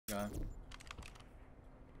Yeah.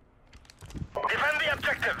 Defend the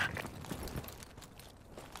objective.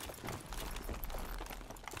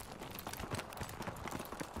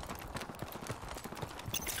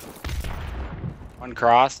 One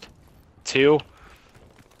crossed. Two.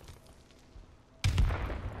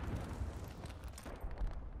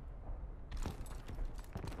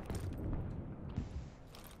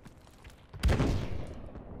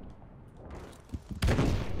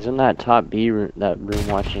 He's in that top B room, that room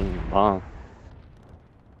watching bomb.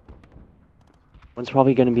 One's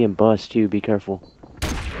probably gonna be in bus too, be careful.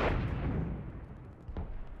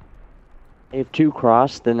 If two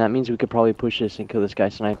cross, then that means we could probably push this and kill this guy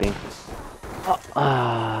sniping.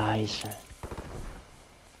 Oh, he's...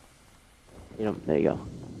 You know, there you go.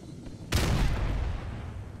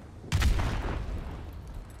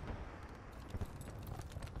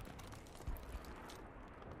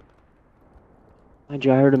 Mind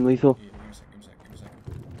you, I heard him lethal. Yeah, give me a second, give me a second,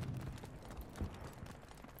 give me a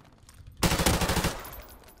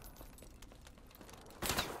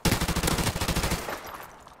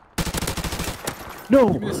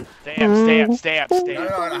second. No! Stay up, stay up, stay up, stay No,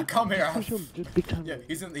 up. no, no, come here. Push him, just big time. Yeah,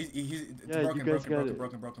 he's in. He's Yeah, broken, you guys got it.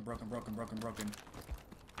 broken.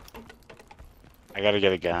 I gotta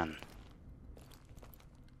get a gun.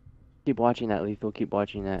 Keep watching that, lethal. Keep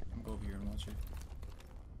watching that. I'm going over here and watch it.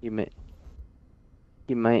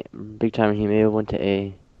 He might, big time. He may have went to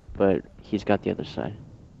A, but he's got the other side.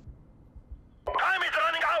 Time is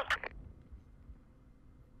running out.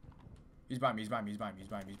 He's by me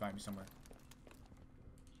somewhere.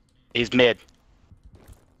 He's mid.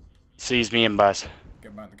 Sees me in bus.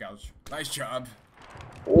 Get him on the couch. Nice job.